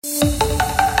I'm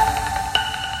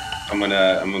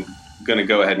gonna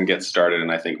go ahead and get started,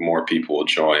 and I think more people will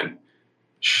join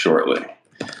shortly.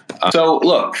 So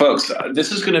look, folks,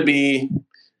 this is going to be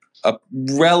a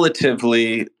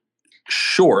relatively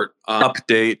short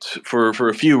update for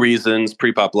a few reasons.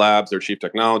 Prepop Labs, our chief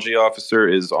technology officer,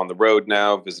 is on the road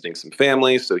now visiting some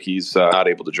family, so he's not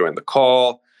able to join the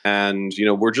call. And,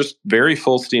 we're just very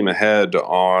full steam ahead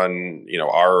on,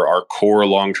 our core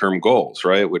long-term goals,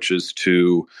 right? Which is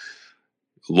to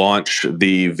launch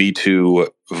the V2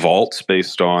 vaults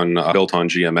built on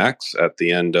GMX at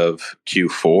the end of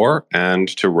Q4, and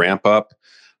to ramp up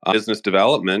business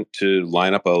development to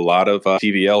line up a lot of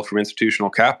TVL from institutional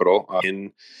capital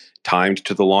in timed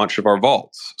to the launch of our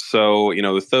vaults. So,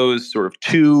 with those sort of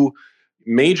two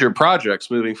major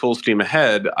projects moving full steam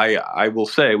ahead, I will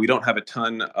say we don't have a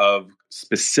ton of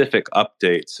specific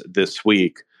updates this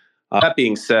week. That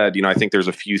being said, I think there's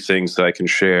a few things that I can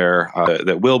share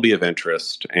that will be of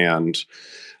interest. And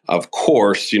of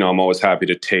course, I'm always happy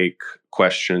to take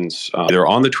questions either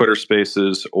on the Twitter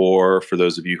Spaces or, for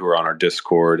those of you who are on our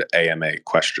Discord, AMA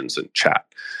questions and chat,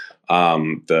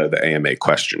 the AMA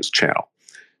questions channel.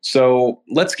 So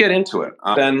let's get into it.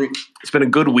 It's been a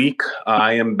good week.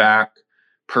 I am back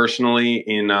personally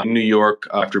in New York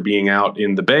after being out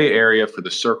in the Bay Area for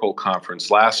the Circle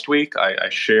conference last week. I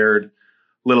shared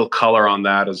little color on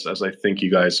that, as I think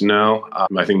you guys know.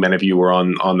 I think many of you were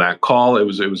on that call. It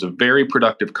was a very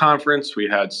productive conference. We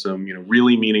had some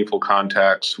really meaningful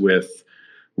contacts with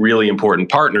really important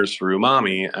partners for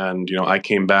Umami, and I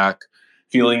came back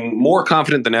feeling more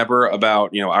confident than ever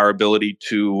about our ability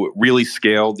to really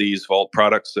scale these vault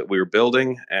products that we were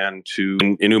building, and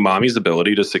in Umami's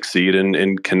ability to succeed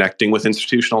in connecting with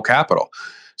institutional capital.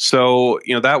 So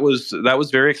that was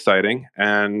very exciting.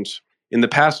 And in the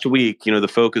past week, the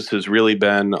focus has really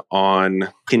been on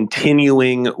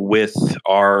continuing with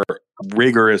our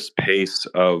rigorous pace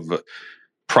of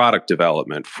product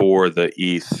development for the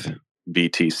ETH,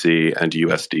 BTC, and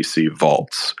USDC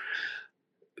vaults.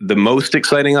 The most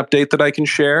exciting update that I can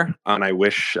share, and I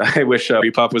wish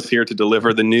Prepop was here to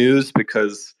deliver the news,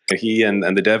 because he and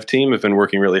the dev team have been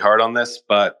working really hard on this,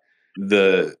 but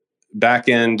the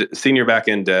senior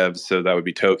backend devs, so that would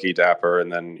be Toki, Dapper,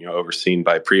 and then overseen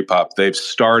by Prepop, they've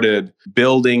started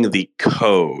building the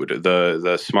code,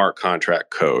 the smart contract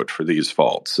code for these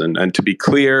vaults. And to be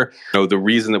clear, the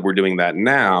reason that we're doing that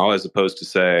now, as opposed to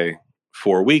say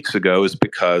 4 weeks ago, is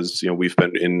because we've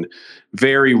been in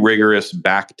very rigorous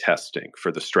back testing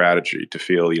for the strategy to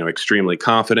feel extremely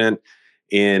confident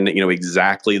in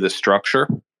exactly the structure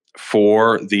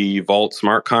for the vault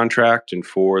smart contract and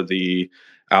for the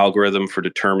algorithm for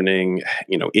determining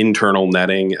internal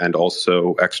netting and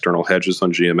also external hedges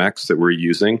on GMX that we're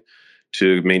using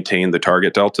to maintain the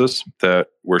target deltas that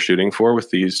we're shooting for with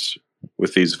these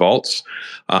vaults.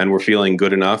 And we're feeling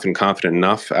good enough and confident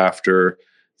enough after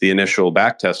the initial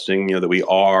back testing that we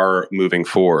are moving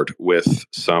forward with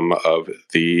some of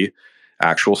the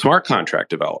actual smart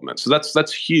contract development. So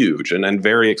that's huge and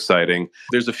very exciting.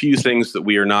 There's a few things that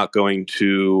we are not going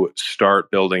to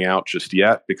start building out just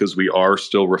yet, because we are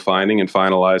still refining and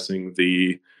finalizing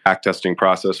the backtesting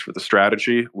process for the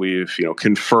strategy. We've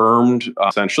confirmed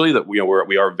essentially that we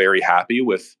are very happy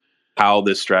with how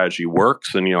this strategy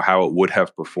works and how it would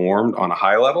have performed on a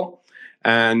high level.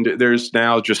 And there's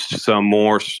now just some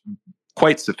more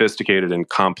quite sophisticated and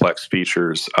complex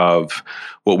features of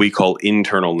what we call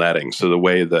internal netting. So the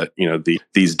way that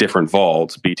these different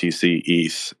vaults, BTC,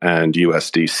 ETH, and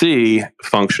USDC,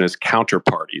 function as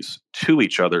counterparties to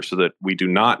each other, so that we do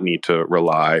not need to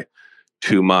rely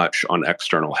too much on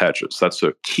external hedges. That's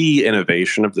a key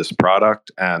innovation of this product,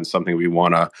 and something we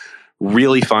want to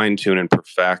really fine-tune and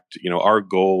perfect. Our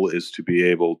goal is to be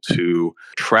able to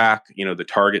track, the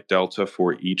target delta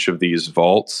for each of these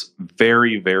vaults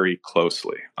very, very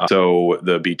closely. So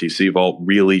the BTC vault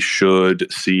really should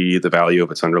see the value of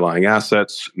its underlying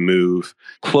assets move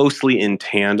closely in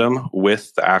tandem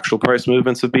with the actual price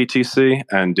movements of BTC,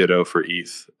 and ditto for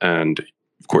ETH and,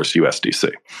 of course,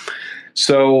 USDC.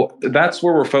 So that's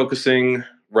where we're focusing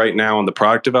right now on the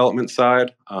product development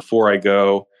side. Before I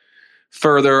go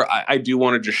further, I do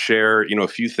want to just share, a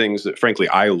few things that, frankly,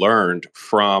 I learned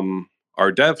from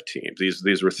our dev team.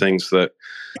 These were things that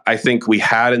I think we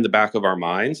had in the back of our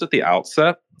minds at the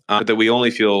outset, that we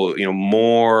only feel,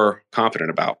 more confident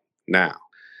about now.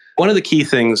 One of the key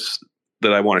things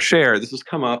that I want to share, this has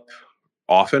come up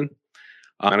often,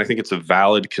 and I think it's a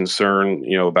valid concern,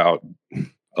 about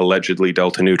allegedly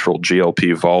delta neutral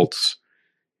GLP vaults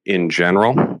in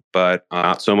general, but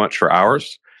not so much for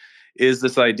ours, is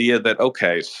this idea that,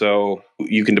 okay, so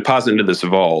you can deposit into this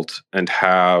vault and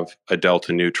have a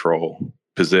delta neutral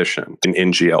position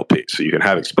in GLP. So you can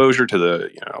have exposure to the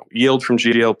yield from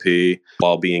GLP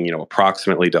while being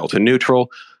approximately delta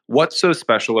neutral. What's so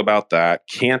special about that?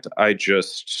 Can't I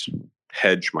just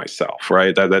hedge myself,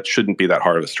 right? That shouldn't be that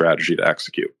hard of a strategy to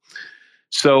execute.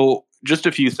 So just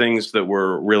a few things that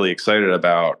we're really excited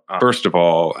about. First of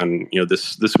all, and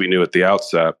this we knew at the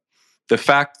outset, the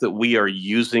fact that we are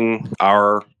using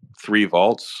our 3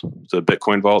 vaults, the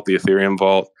Bitcoin vault, the Ethereum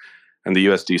vault, and the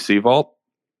USDC vault,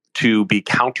 to be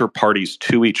counterparties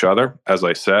to each other, as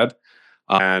I said,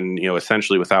 and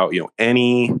essentially without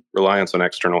any reliance on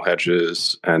external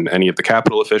hedges and any of the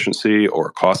capital efficiency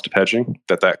or cost of hedging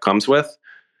that comes with,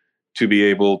 to be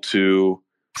able to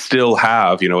still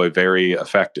have a very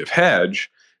effective hedge.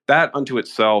 That unto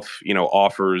itself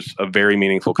offers a very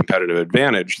meaningful competitive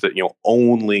advantage that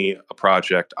only a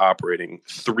project operating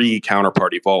 3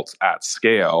 counterparty vaults at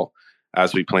scale,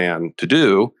 as we plan to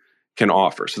do, can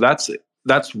offer. So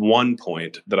that's one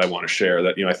point that I want to share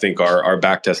that I think our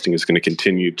backtesting is going to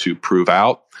continue to prove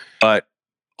out. But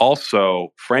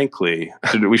also, frankly,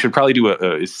 we should probably do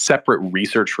a separate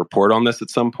research report on this at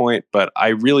some point. But I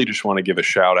really just want to give a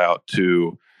shout out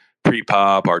to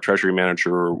Prepop, our treasury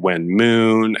manager, Wen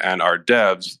Moon, and our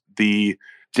devs. The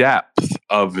depth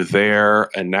of their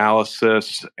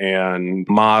analysis and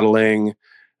modeling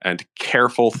and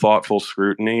careful, thoughtful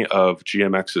scrutiny of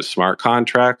GMX's smart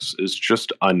contracts is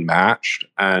just unmatched.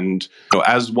 And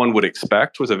as one would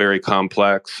expect with a very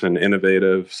complex and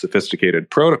innovative, sophisticated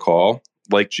protocol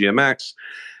like GMX,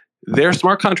 their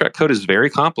smart contract code is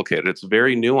very complicated. It's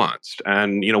very nuanced.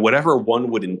 And whatever one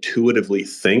would intuitively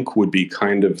think would be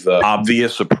kind of the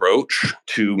obvious approach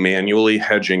to manually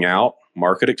hedging out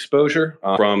market exposure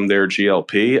from their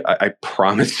GLP, I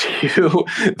promise you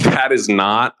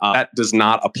that does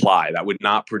not apply. That would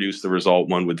not produce the result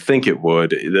one would think it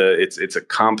would. It's a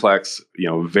complex,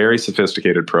 very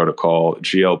sophisticated protocol.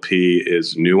 GLP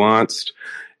is nuanced.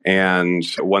 And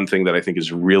one thing that I think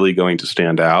is really going to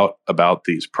stand out about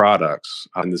these products,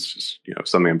 and this is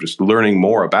something I'm just learning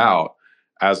more about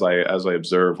as I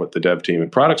observe what the dev team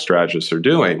and product strategists are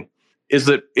doing, is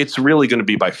that it's really going to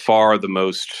be by far the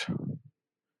most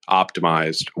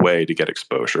optimized way to get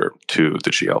exposure to the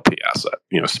GLP asset,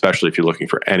 especially if you're looking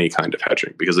for any kind of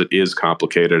hedging, because it is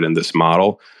complicated, and this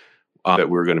model that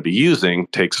we're going to be using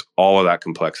takes all of that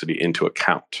complexity into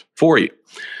account for you.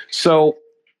 So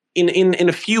in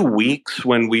a few weeks,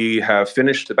 when we have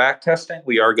finished the back testing,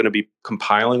 we are going to be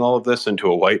compiling all of this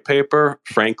into a white paper.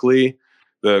 Frankly,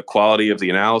 the quality of the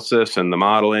analysis and the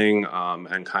modeling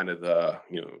and kind of the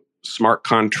smart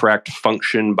contract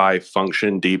function by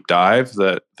function deep dive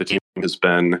that the team has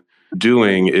been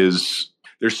doing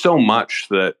there's so much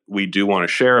that we do want to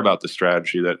share about the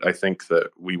strategy that I think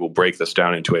that we will break this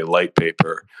down into a light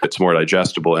paper that's more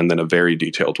digestible, and then a very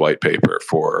detailed white paper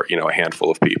for a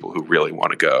handful of people who really want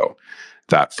to go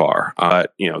that far.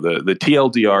 The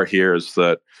TLDR here is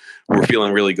that we're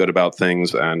feeling really good about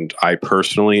things, and I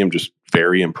personally am just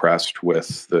very impressed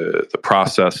with the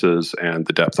processes and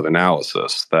the depth of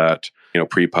analysis that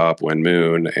Prepop, Wen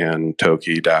Moon, and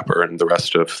Toki, Dapper, and the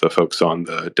rest of the folks on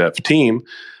the dev team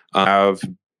have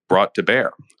brought to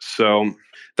bear. So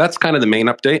that's kind of the main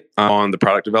update on the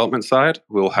product development side.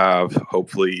 We'll have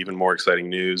hopefully even more exciting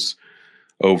news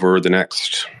over the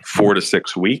next 4 to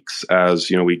 6 weeks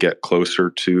as we get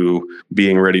closer to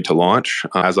being ready to launch.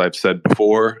 As I've said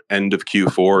before, end of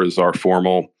Q4 is our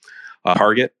formal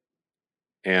target,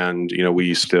 and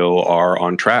we still are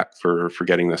on track for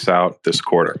getting this out this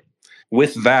quarter.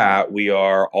 With that, we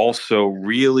are also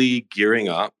really gearing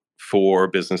up for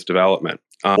business development.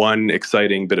 One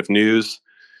exciting bit of news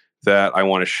that I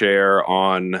want to share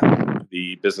on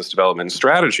the business development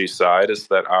strategy side is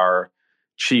that our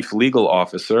Chief Legal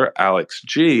Officer, Alex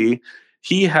G.,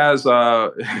 he has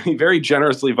he very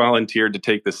generously volunteered to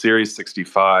take the Series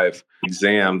 65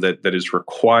 exam that is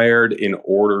required in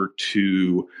order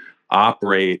to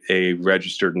operate a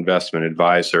registered investment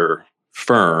advisor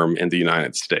firm in the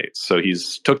United States. So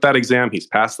he's took that exam, he's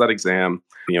passed that exam.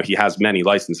 He has many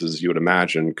licenses, as you would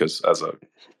imagine, because as a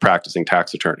practicing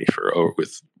tax attorney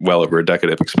with well over a decade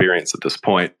of experience at this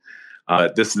point,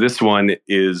 this one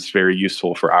is very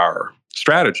useful for our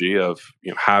strategy of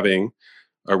having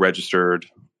a registered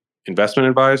investment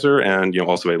advisor and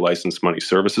also a licensed money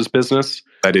services business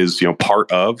that is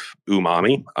part of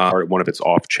Umami, one of its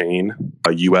off-chain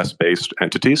US-based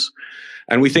entities.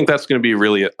 And we think that's going to be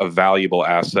really a valuable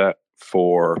asset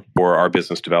for our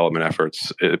business development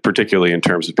efforts, particularly in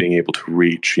terms of being able to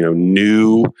reach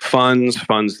new funds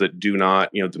that do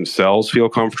not themselves feel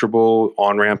comfortable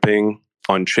on-ramping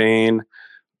on-chain,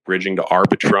 bridging to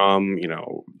Arbitrum,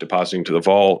 depositing to the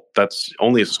vault. That's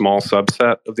only a small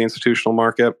subset of the institutional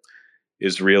market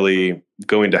is really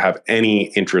going to have any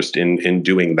interest in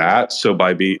doing that. So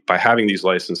by having these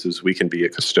licenses, we can be a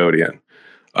custodian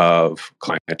of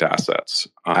client assets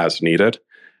as needed.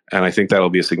 And I think that'll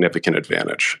be a significant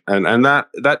advantage. And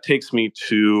that takes me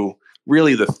to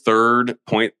really the third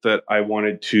point that I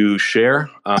wanted to share.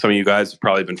 Some of you guys have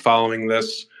probably been following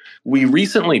this. We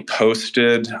recently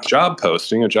posted a job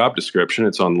description.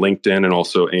 It's on LinkedIn and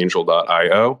also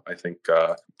angel.io. I think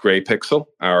Gray Pixel,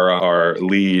 our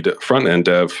lead front-end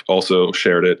dev, also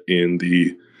shared it in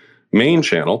the main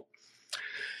channel.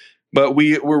 But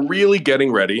we're really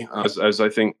getting ready, as I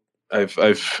think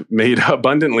I've made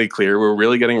abundantly clear, we're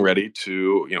really getting ready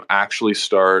to actually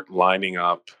start lining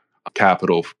up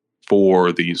capital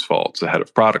for these vaults ahead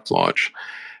of product launch.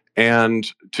 And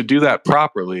to do that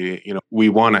properly, we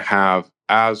want to have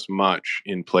as much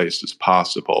in place as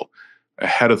possible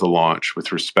ahead of the launch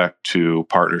with respect to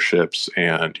partnerships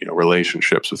and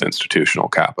relationships with institutional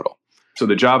capital. So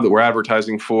the job that we're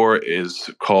advertising for is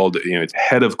called it's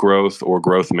head of growth or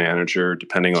growth manager,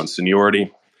 depending on seniority.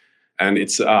 And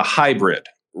it's a hybrid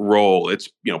role. It's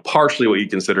partially what you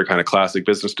consider kind of classic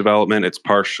business development. It's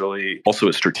partially also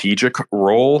a strategic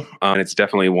role. And it's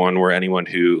definitely one where anyone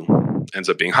who ends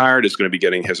up being hired is going to be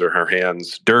getting his or her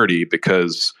hands dirty,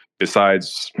 because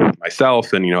besides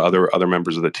myself and other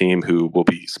members of the team who will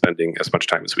be spending as much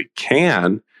time as we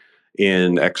can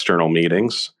in external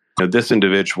meetings, this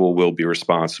individual will be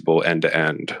responsible end to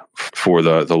end for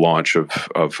the launch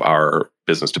of our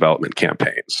business development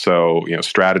campaigns. So,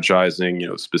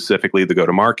 strategizing, specifically the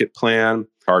go-to-market plan,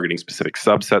 targeting specific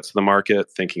subsets of the market,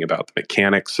 thinking about the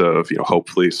mechanics of,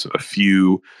 hopefully a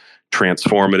few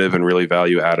transformative and really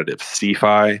value additive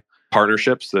CFI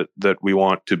partnerships that we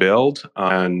want to build,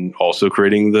 and also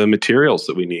creating the materials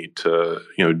that we need to,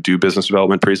 do business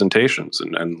development presentations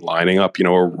and lining up, a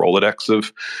Rolodex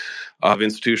of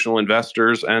institutional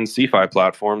investors and CFI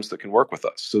platforms that can work with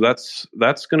us. So that's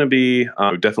going to be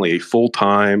definitely a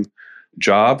full-time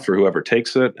job for whoever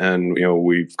takes it. And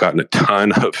we've gotten a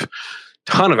ton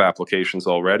of applications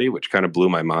already, which kind of blew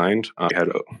my mind. We had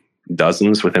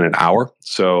dozens within an hour.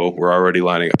 So we're already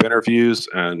lining up interviews,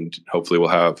 and hopefully we'll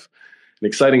have an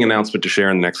exciting announcement to share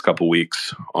in the next couple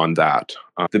weeks on that.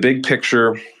 The big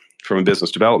picture from a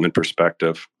business development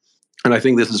perspective, and I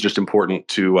think this is just important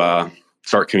to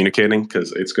start communicating,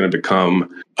 because it's going to become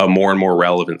a more and more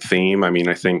relevant theme. I mean,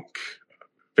 I think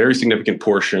very significant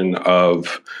portion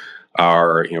of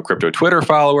our crypto Twitter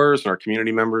followers and our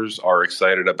community members are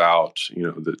excited about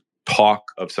the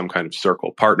talk of some kind of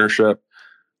Circle partnership.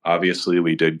 Obviously,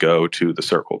 we did go to the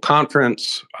Circle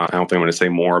conference. I don't think I'm going to say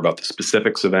more about the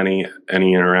specifics of any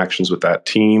interactions with that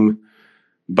team,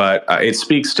 but it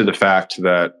speaks to the fact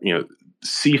that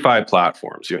CFI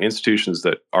platforms, institutions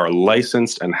that are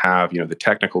licensed and have the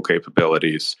technical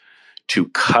capabilities to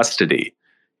custody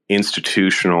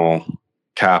institutional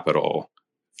capital,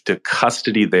 to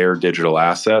custody their digital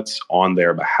assets on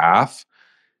their behalf,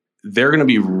 they're going to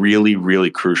be really, really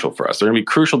crucial for us. They're going to be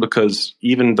crucial because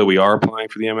even though we are applying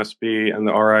for the MSB and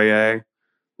the RIA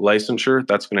licensure,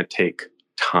 that's going to take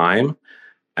time.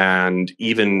 And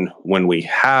even when we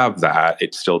have that,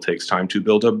 it still takes time to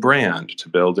build a brand, to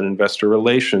build an investor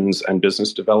relations and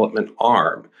business development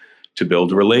arm, to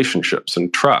build relationships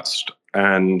and trust.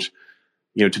 And,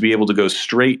 to be able to go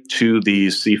straight to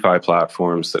these CFI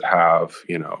platforms that have,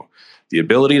 the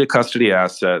ability to custody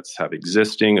assets, have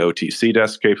existing OTC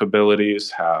desk capabilities,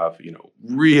 have,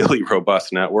 really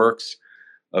robust networks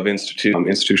of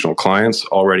institutional clients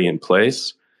already in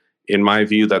place. In my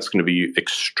view, that's going to be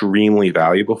extremely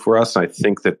valuable for us. I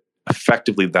think that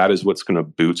effectively that is what's going to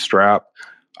bootstrap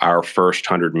our first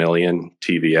 100 million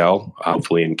TVL,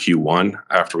 hopefully in Q1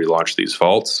 after we launch these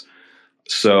vaults.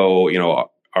 So,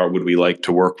 would we like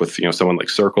to work with someone like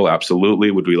Circle?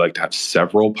 Absolutely. Would we like to have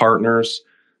several partners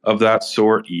of that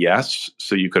sort? Yes.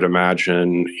 So you could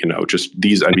imagine, just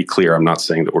these. I'd be clear, I'm not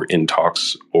saying that we're in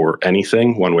talks or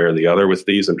anything one way or the other with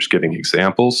these. I'm just giving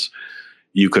examples.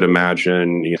 You could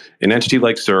imagine an entity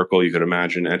like Circle. You could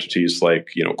imagine entities like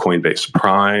Coinbase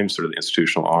Prime, sort of the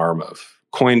institutional arm of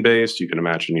Coinbase. You can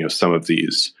imagine some of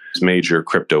these major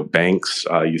crypto banks.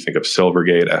 You think of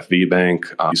Silvergate, FV Bank,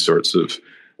 these sorts of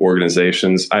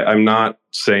organizations. I'm not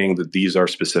saying that these are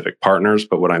specific partners,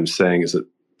 but what I'm saying is that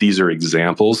these are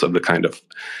examples of the kind of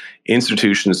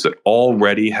institutions that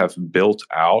already have built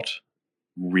out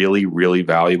really, really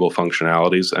valuable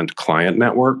functionalities and client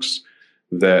networks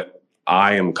that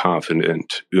I am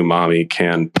confident Umami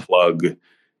can plug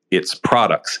its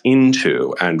products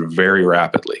into, and very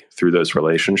rapidly through those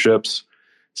relationships,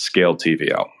 scale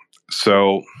TVL.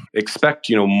 So expect,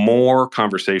 more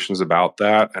conversations about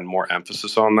that and more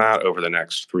emphasis on that over the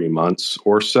next 3 months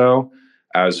or so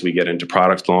as we get into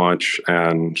product launch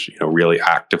and, really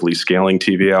actively scaling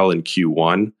TVL in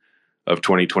Q1 of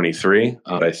 2023.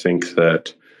 I think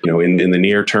that, in the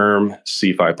near term,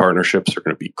 C5 partnerships are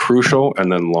going to be crucial.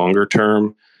 And then longer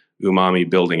term, Umami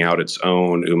building out its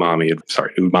own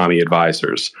Umami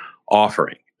Advisors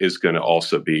offering is going to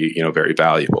also be, very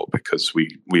valuable, because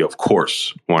we of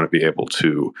course want to be able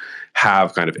to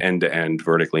have kind of end-to-end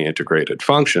vertically integrated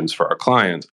functions for our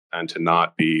clients and to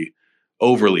not be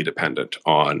overly dependent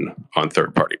on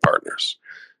third-party partners.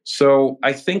 So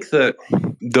I think that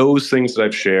those things that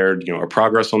I've shared, our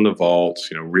progress on the vault,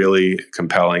 really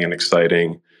compelling and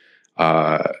exciting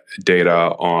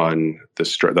data on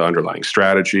the underlying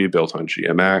strategy built on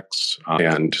GMX,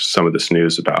 and some of this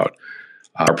news about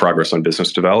our progress on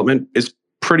business development is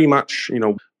pretty much,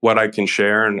 what I can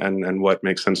share and what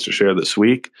makes sense to share this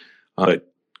week.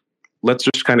 But let's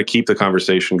just kind of keep the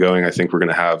conversation going. I think we're going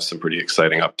to have some pretty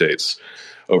exciting updates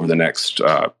over the next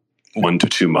 1 to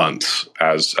 2 months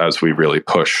as we really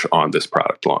push on this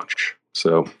product launch.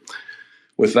 So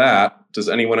with that, does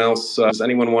anyone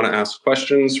want to ask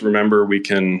questions? Remember, we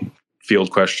can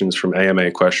field questions from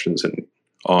AMA questions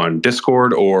on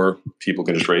Discord, or people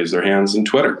can just raise their hands in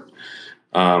Twitter.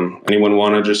 Anyone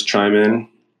want to just chime in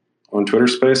on Twitter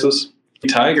Spaces?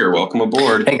 Tiger, welcome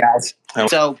aboard. Hey guys.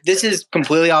 So this is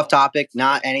completely off topic,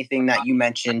 not anything that you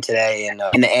mentioned today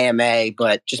in the AMA,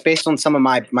 but just based on some of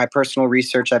my personal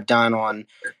research I've done on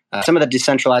some of the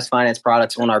decentralized finance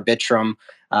products on Arbitrum.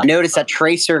 I noticed that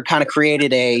Tracer kind of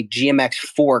created a GMX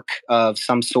fork of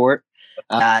some sort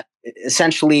that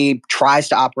essentially tries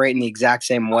to operate in the exact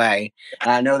same way.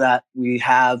 And I know that we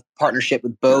have partnership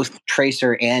with both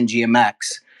Tracer and GMX.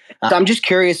 So I'm just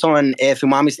curious on if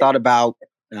Umami's thought about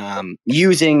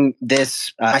using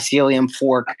this mycelium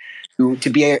fork to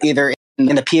be either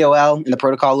in the POL, in the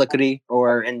protocol liquidity,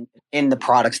 or in the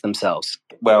products themselves.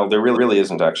 Well, there really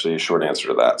isn't actually a short answer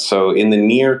to that. So in the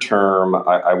near term,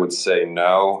 I would say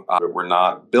no. We're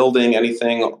not building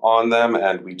anything on them,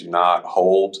 and we do not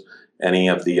hold any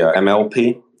of the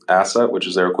MLP asset, which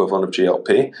is their equivalent of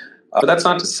GLP. But that's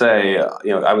not to say,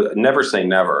 I would never say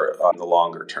never on the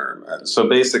longer term. So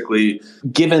basically,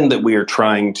 given that we are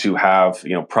trying to have,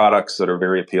 products that are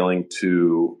very appealing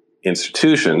to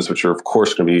institutions, which are of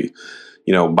course going to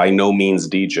be, by no means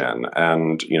degen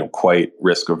and, quite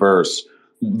risk averse,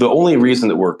 the only reason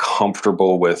that we're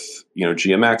comfortable with,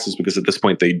 GMX is because at this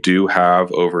point they do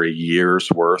have over a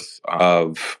year's worth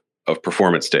of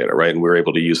performance data, right? And we're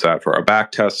able to use that for our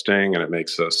back testing, and it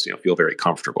makes us, feel very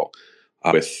comfortable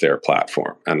with their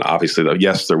platform. And obviously,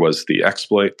 yes, there was the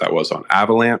exploit that was on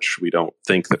Avalanche. We don't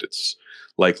think that it's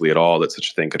likely at all that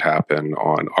such a thing could happen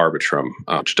on Arbitrum,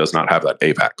 which does not have that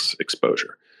AVAX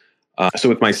exposure. So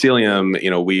with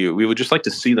Mycelium, we would just like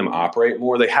to see them operate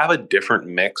more. They have a different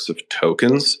mix of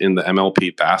tokens in the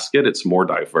MLP basket. It's more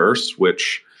diverse,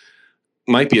 which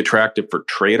might be attractive for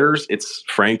traders. It's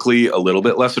frankly a little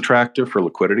bit less attractive for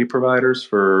liquidity providers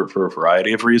for a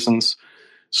variety of reasons.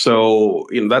 So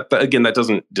that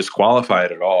doesn't disqualify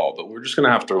it at all, but we're just going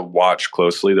to have to watch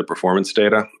closely the performance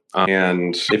data.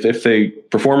 And if they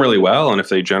perform really well, and if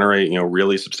they generate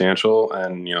really substantial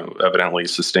and evidently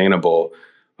sustainable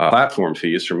platform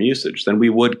fees from usage, then we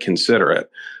would consider it.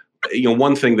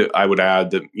 One thing that I would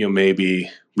add that maybe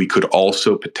we could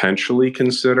also potentially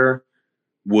consider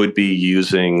would be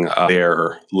using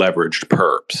their leveraged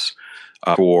perps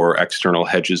for external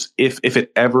hedges, if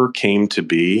it ever came to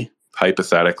be,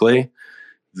 hypothetically,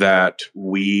 that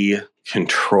we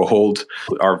controlled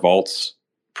our vaults,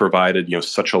 provided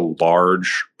such a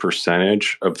large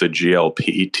percentage of the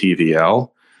GLP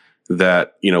TVL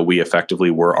that we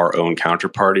effectively were our own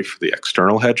counterparty for the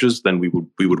external hedges, then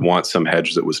we would want some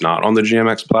hedge that was not on the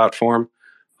GMX platform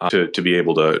to be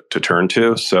able to turn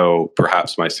to. So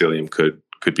perhaps Mycelium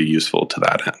could be useful to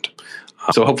that end.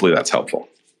 So hopefully that's helpful.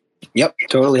 Yep,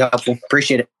 totally helpful.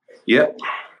 Appreciate it. Yep.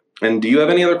 And do you have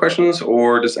any other questions,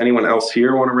 or does anyone else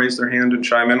here want to raise their hand and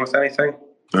chime in with anything?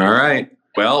 All right.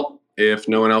 Well, if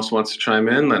no one else wants to chime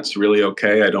in, that's really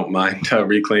okay. I don't mind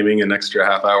reclaiming an extra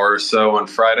half hour or so on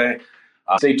Friday.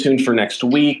 Stay tuned for next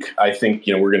week. I think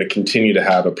we're going to continue to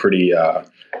have a pretty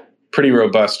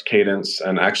robust cadence.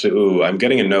 And actually, I'm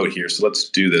getting a note here, so let's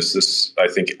do this. This, I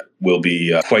think, will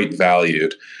be quite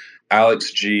valued.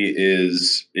 Alex G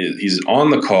he's on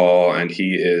the call, and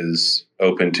he is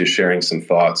open to sharing some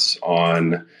thoughts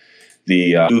on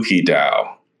the Uki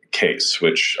DAO case,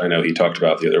 which I know he talked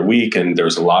about the other week, and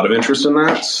there's a lot of interest in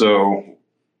that. So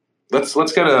let's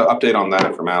get an update on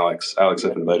that from Alex. Alex,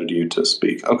 I've invited you to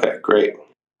speak. Okay, great.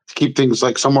 keep things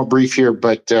like somewhat brief here,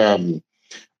 but I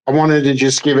wanted to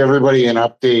just give everybody an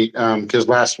update because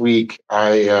last week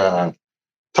I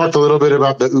talked a little bit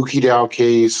about the UkiDAO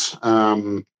case,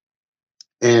 and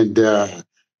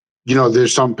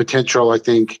there's some potential. I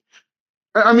think.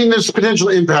 I mean, there's potential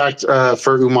impact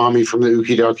for Umami from the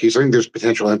UkiDAO case. I think there's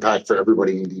potential impact for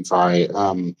everybody in DeFi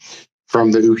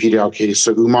from the UkiDAO case.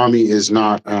 So Umami is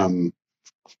not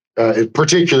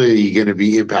particularly going to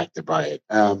be impacted by it.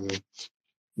 But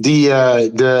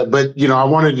I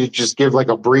wanted to just give like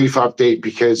a brief update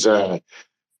because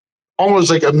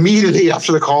almost like immediately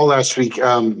after the call last week,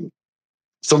 some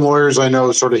lawyers I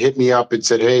know sort of hit me up and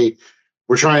said, "Hey,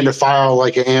 we're trying to file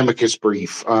like an amicus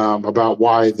brief about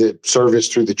why the service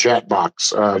through the chat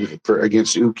box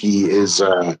against Uki is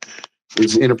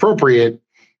inappropriate."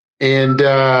 And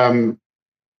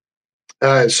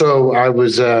so I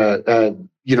was, I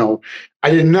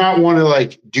did not want to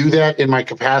like do that in my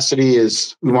capacity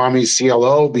as Umami's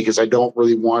CLO because I don't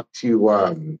really want to.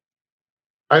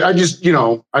 I just,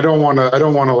 I don't want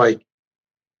to like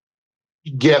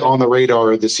get on the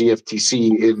radar of the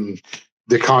CFTC in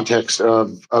the context of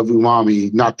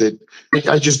Umami. Not that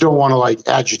I just don't want to like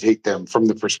agitate them from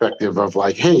the perspective of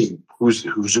like, hey, who's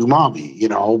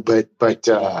Umami, but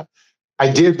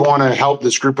I did want to help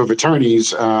this group of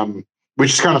attorneys,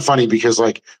 which is kind of funny because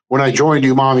like when I joined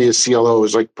Umami as CLO, it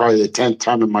was like probably the 10th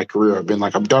time in my career I've been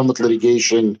like, I'm done with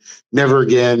litigation, never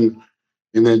again.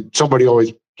 And then somebody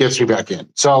always gets me back in.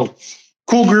 So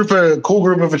cool group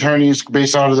of attorneys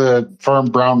based out of the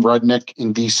firm Brown Rudnick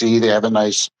in DC. They have a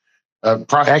nice,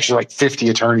 probably actually like 50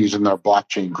 attorneys in their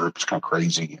blockchain group. It's kind of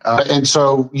crazy. And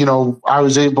so, I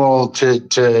was able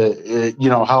to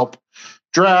help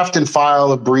draft and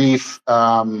file a brief,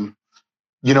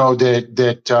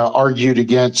 that argued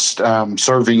against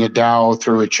serving a DAO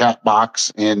through a chat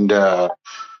box, and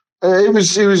it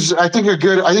was I think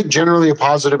generally a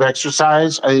positive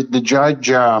exercise. The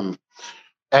judge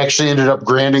actually ended up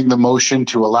granting the motion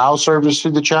to allow service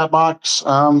through the chat box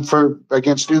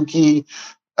against Uki,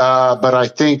 but I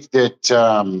think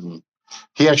that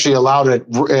he actually allowed it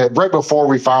right before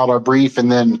we filed our brief,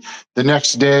 and then the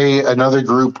next day, another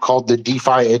group called the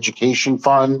DeFi Education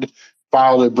Fund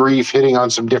filed a brief hitting on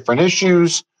some different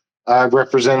issues,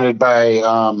 represented by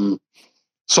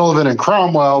Sullivan and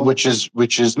Cromwell, which is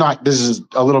not. This is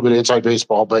a little bit inside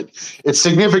baseball, but it's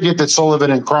significant that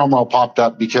Sullivan and Cromwell popped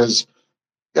up because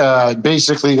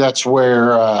basically that's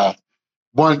where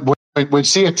when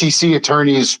CFTC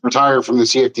attorneys retire from the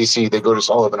CFTC, they go to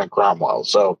Sullivan and Cromwell.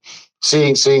 So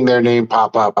seeing their name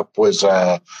pop up was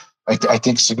I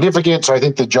think significant. So I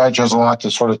think the judge has a lot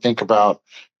to sort of think about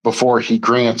before he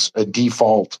grants a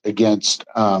default against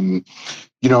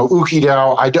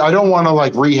UkiDAO. I don't want to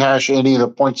like rehash any of the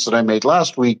points that I made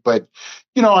last week, but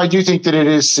I do think that it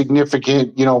is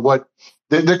significant. What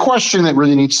the question that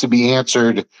really needs to be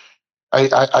answered,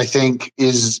 I think,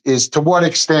 is to what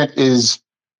extent is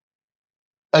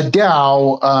a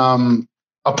DAO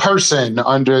a person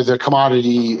under the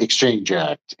Commodity Exchange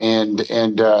Act, and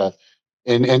that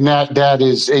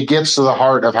is, it gets to the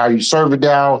heart of how you serve a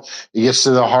DAO. It gets to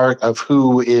the heart of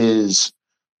who is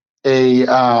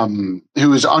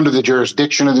who is under the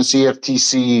jurisdiction of the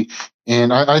CFTC,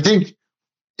 and I think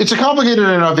it's a complicated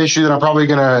enough issue that I'm probably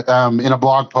going to in a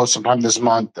blog post sometime this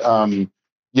month,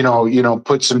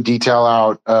 put some detail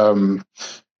out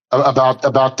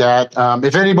about that.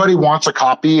 If anybody wants a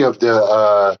copy of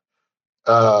the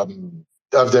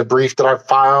brief that I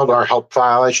filed, or help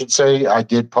file, I should say, I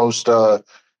did post a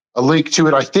link to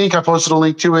it. I think I posted a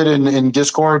link to it in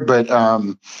Discord, but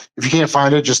if you can't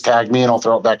find it, just tag me and I'll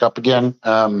throw it back up again.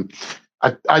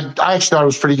 I actually thought it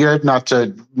was pretty good, not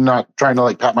trying to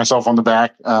like pat myself on the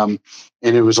back. And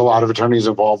it was a lot of attorneys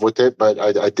involved with it, but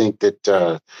I think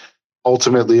that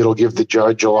ultimately it'll give the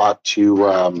judge a lot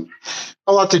to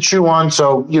chew on.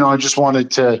 So, I just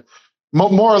wanted to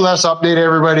more or less update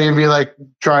everybody and be like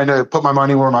trying to put my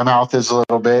money where my mouth is a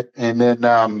little bit. And then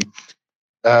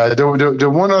the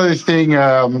one other thing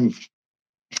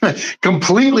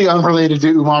completely unrelated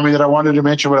to Umami that I wanted to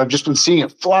mention, but I've just been seeing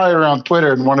it fly around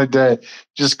Twitter and wanted to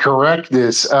just correct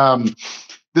this.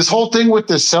 This whole thing with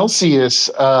the Celsius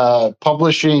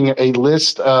publishing a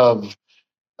list of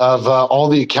all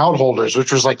the account holders,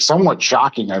 which was like somewhat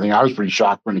shocking. I think I was pretty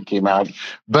shocked when it came out.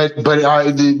 But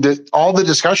all the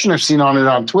discussion I've seen on it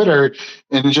on Twitter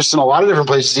and just in a lot of different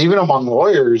places, even among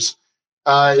lawyers,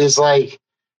 is like,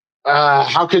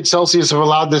 how could Celsius have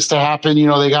allowed this to happen?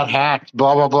 They got hacked,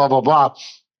 blah, blah, blah, blah, blah.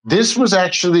 This was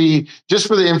actually, just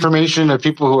for the information of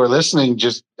people who are listening,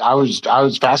 I was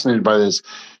fascinated by this.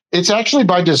 It's actually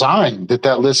by design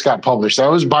that list got published.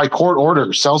 That was by court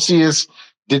order. Celsius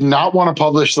did not want to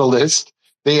publish the list.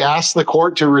 They asked the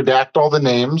court to redact all the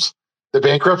names. The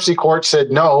bankruptcy court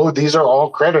said, no, these are all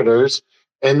creditors.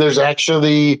 And there's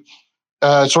actually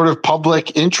sort of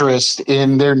public interest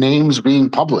in their names being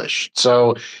published.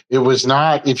 So it was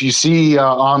not, if you see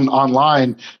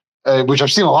online, which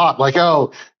I've seen a lot, like,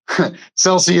 oh,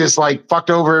 Celsius like fucked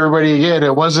over everybody again.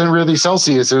 It wasn't really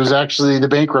Celsius. It was actually the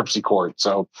bankruptcy court.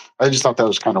 So I just thought that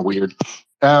was kind of weird.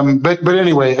 But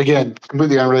anyway, again,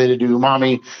 completely unrelated to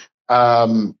Umami.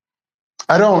 I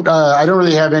don't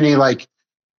really have any like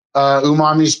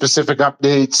Umami specific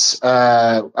updates.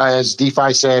 As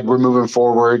DeFi said, we're moving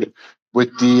forward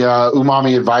with the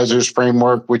Umami Advisors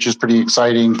framework, which is pretty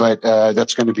exciting, but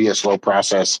that's going to be a slow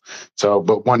process. So,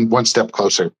 but one step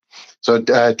closer. So,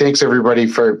 thanks everybody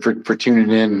for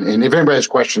tuning in. And if anybody has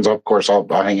questions, of course, I'll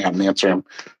hang out and answer them.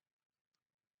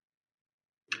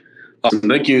 Awesome.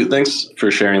 Thank you. Thanks for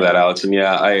sharing that, Alex. And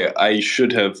yeah, I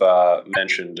should have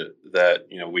mentioned that,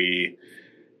 we,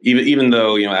 even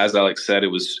though, as Alex said,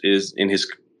 is in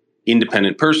his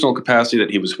independent personal capacity that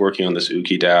he was working on this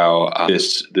UkiDAO,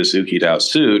 this UkiDAO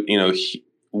suit,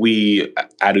 we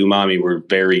at Umami were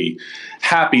very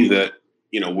happy that,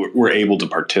 we're able to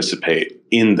participate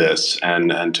in this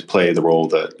and to play the role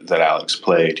that Alex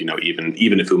played, even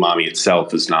if Umami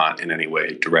itself is not in any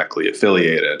way directly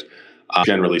affiliated.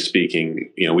 Generally speaking,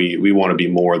 we want to be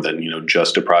more than,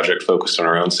 just a project focused on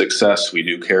our own success. We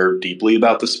do care deeply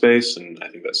about the space. And I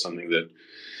think that's something that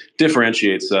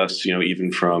differentiates us,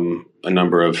 even from a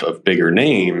number of bigger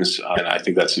names. And I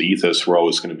think that's an ethos we're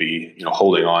always going to be,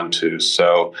 holding on to.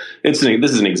 So this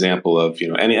is an example of,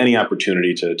 any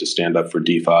opportunity to stand up for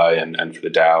DeFi and for the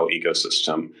DAO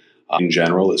ecosystem in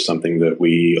general is something that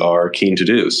we are keen to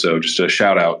do. So just a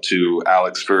shout out to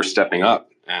Alex for stepping up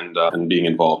and being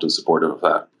involved and supportive of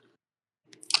that.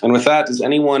 And with that, does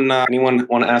anyone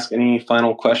want to ask any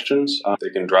final questions? They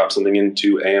can drop something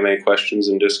into AMA questions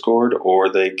in Discord, or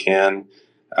they can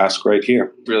ask right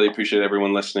here. Really appreciate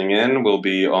everyone listening in. We'll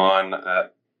be on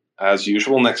as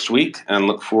usual next week, and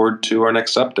look forward to our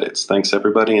next updates. Thanks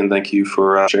everybody, and thank you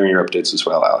for sharing your updates as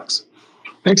well, Alex.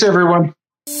 Thanks everyone.